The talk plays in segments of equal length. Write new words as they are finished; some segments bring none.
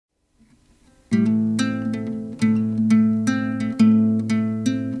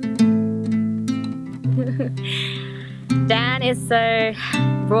is so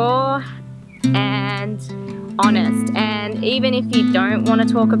raw and honest, and even if you don't want to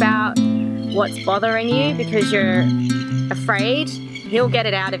talk about what's bothering you because you're afraid, he'll get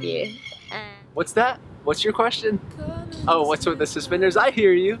it out of you. What's that? What's your question? Oh, what's with the suspenders? I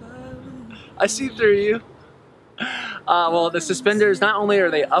hear you. I see through you. Well, the suspenders, not only are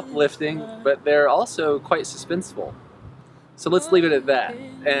they uplifting, but they're also quite suspenseful. So let's leave it at that.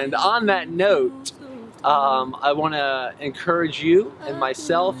 And on that note, I want to encourage you and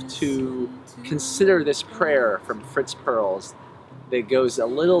myself to consider this prayer from Fritz Perls that goes a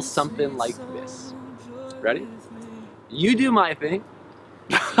little something like this. Ready? You do my thing.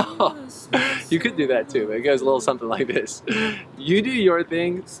 You could do that too, but it goes a little something like this. You do your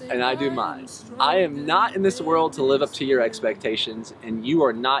thing, and I do mine. I am not in this world to live up to your expectations, and you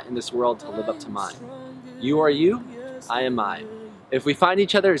are not in this world to live up to mine. You are you, I am mine. If we find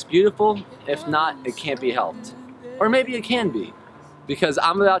each other, it's beautiful. If not, it can't be helped. Or maybe it can be, because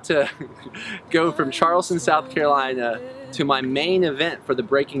I'm about to go from Charleston, South Carolina to my main event for the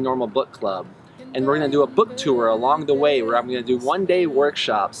Breaking Normal Book Club. And we're going to do a book tour along the way where I'm going to do one-day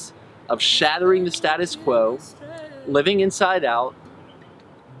workshops of shattering the status quo, living inside out,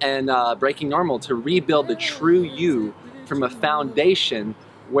 and breaking normal to rebuild the true you from a foundation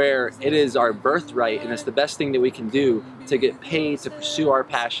where it is our birthright and it's the best thing that we can do to get paid to pursue our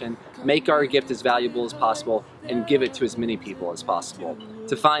passion, make our gift as valuable as possible, and give it to as many people as possible.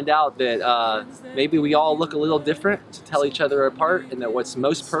 To find out that maybe we all look a little different, to tell each other apart, and that what's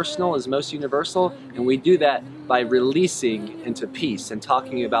most personal is most universal, and we do that by releasing into peace and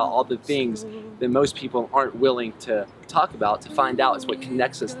talking about all the things that most people aren't willing to talk about. To find out is what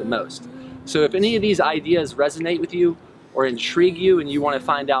connects us the most. So if any of these ideas resonate with you or intrigue you and you want to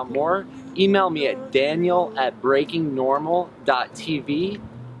find out more, email me at daniel@breakingnormal.tv.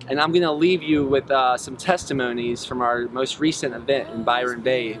 And I'm going to leave you with some testimonies from our most recent event in Byron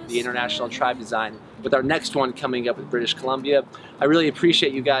Bay, the International Tribe Design, with our next one coming up in British Columbia. I really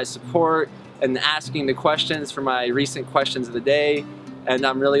appreciate you guys' support and asking the questions for my recent questions of the day. And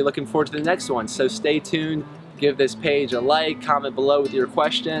I'm really looking forward to the next one. So stay tuned, give this page a like, comment below with your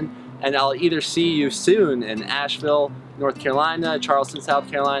question, and I'll either see you soon in Asheville, North Carolina, Charleston, South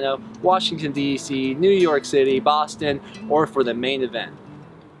Carolina, Washington, D.C., New York City, Boston, or for the main event.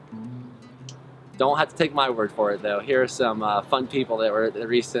 Don't have to take my word for it though. Here are some fun people that were at the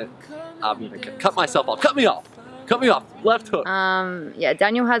recent, I'm gonna cut myself off, cut me off, left hook. Yeah,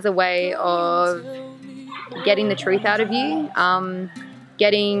 Daniel has a way of getting the truth out of you,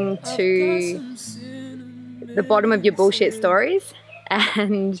 getting to the bottom of your bullshit stories,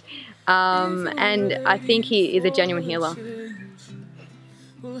 and I think he is a genuine healer.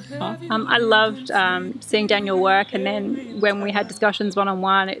 I loved seeing Daniel work, and then when we had discussions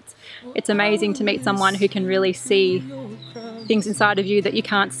one-on-one, it's amazing to meet someone who can really see things inside of you that you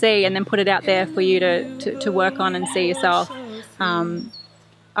can't see, and then put it out there for you to work on and see yourself.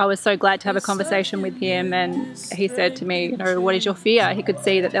 I was so glad to have a conversation with him, and he said to me, you know, what is your fear? He could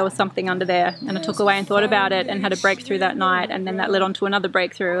see that there was something under there, and I took away and thought about it and had a breakthrough that night, and then that led on to another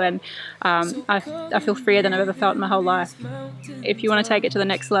breakthrough, and I feel freer than I've ever felt in my whole life. If you want to take it to the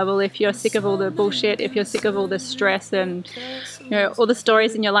next level, if you're sick of all the bullshit, if you're sick of all the stress and, you know, all the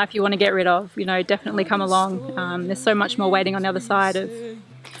stories in your life you want to get rid of, you know, definitely come along. There's so much more waiting on the other side of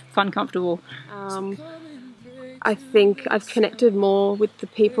fun, comfortable. I think I've connected more with the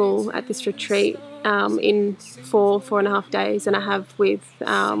people at this retreat in 4.5 days than I have with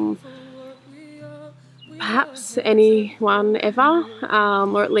perhaps anyone ever,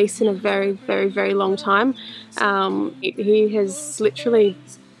 or at least in a very, very, very long time. He has literally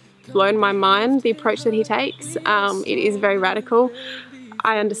blown my mind, the approach that he takes. It is very radical.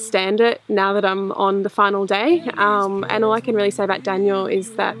 I understand it now that I'm on the final day, and all I can really say about Daniel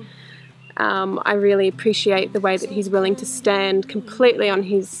is that I really appreciate the way that he's willing to stand completely on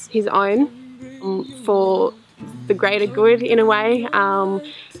his own for the greater good in a way, and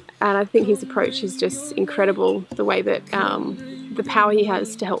I think his approach is just incredible. The way that the power he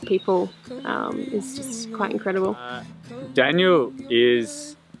has to help people is just quite incredible. Daniel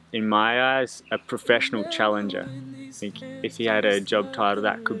is, in my eyes, a professional challenger. I think if he had a job title,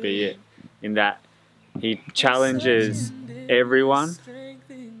 that could be it, in that he challenges everyone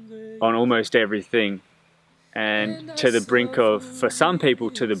on almost everything, and to the brink of, for some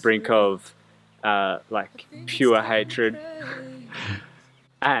people, to the brink of like pure hatred,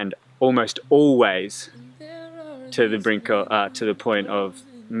 and almost always to the brink of, to the point of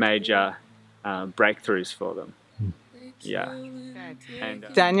major breakthroughs for them. Yeah. And,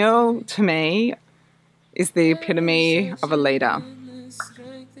 Daniel, to me, is the epitome of a leader.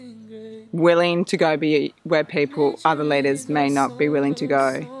 willing to go be where other leaders may not be willing to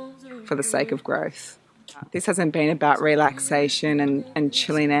go for the sake of growth. This hasn't been about relaxation and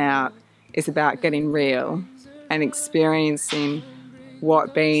chilling out. It's about getting real and experiencing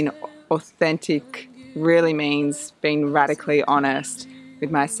what being authentic really means, being radically honest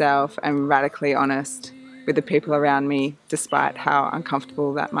with myself and radically honest with the people around me, despite how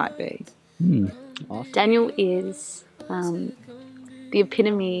uncomfortable that might be. Awesome. Daniel is the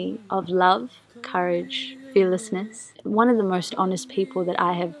epitome of love, courage, fearlessness. One of the most honest people that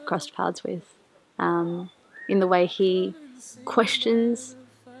I have crossed paths with, in the way he questions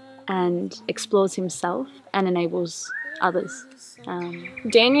and explores himself and enables others.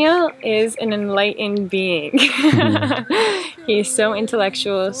 Daniel is an enlightened being. He's so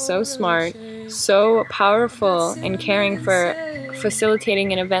intellectual, so smart, so powerful and caring for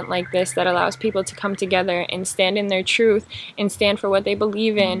facilitating an event like this that allows people to come together and stand in their truth and stand for what they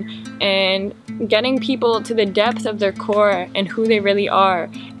believe in, and getting people to the depth of their core and who they really are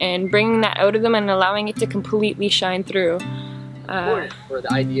and bringing that out of them and allowing it to completely shine through. For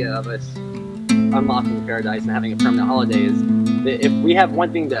the idea of us unlocking paradise and having a permanent holiday is that if we have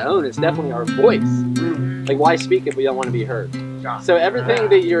one thing to own, it's definitely our voice. Like, why speak if we don't want to be heard? So everything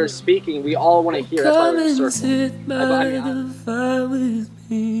that you're speaking, we all want to hear. That's why we're in a circle.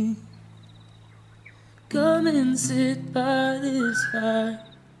 Come and sit by this fire.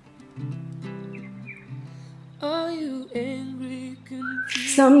 Are you angry,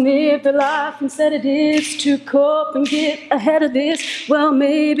 confused? Some live their life in sedatives to cope and get ahead of this. Well,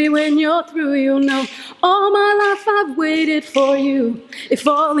 maybe when you're through, you'll know. All my life I've waited for you. If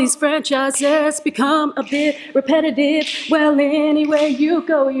all these franchises become a bit repetitive, well, anywhere you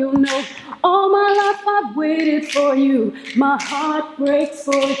go, you'll know. All my life I've waited for you. My heart breaks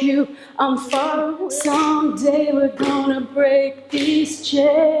for you. I'm far away. Someday we're gonna break these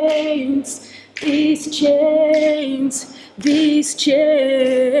chains. These chains, these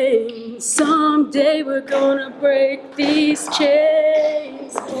chains. Someday we're gonna break these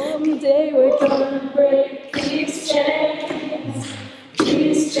chains. Someday we're gonna break these chains.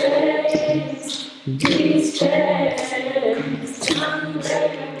 These chains, these chains.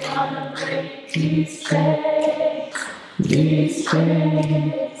 Someday we're gonna break these chains. These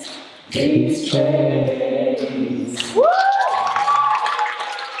chains, these chains. Woo!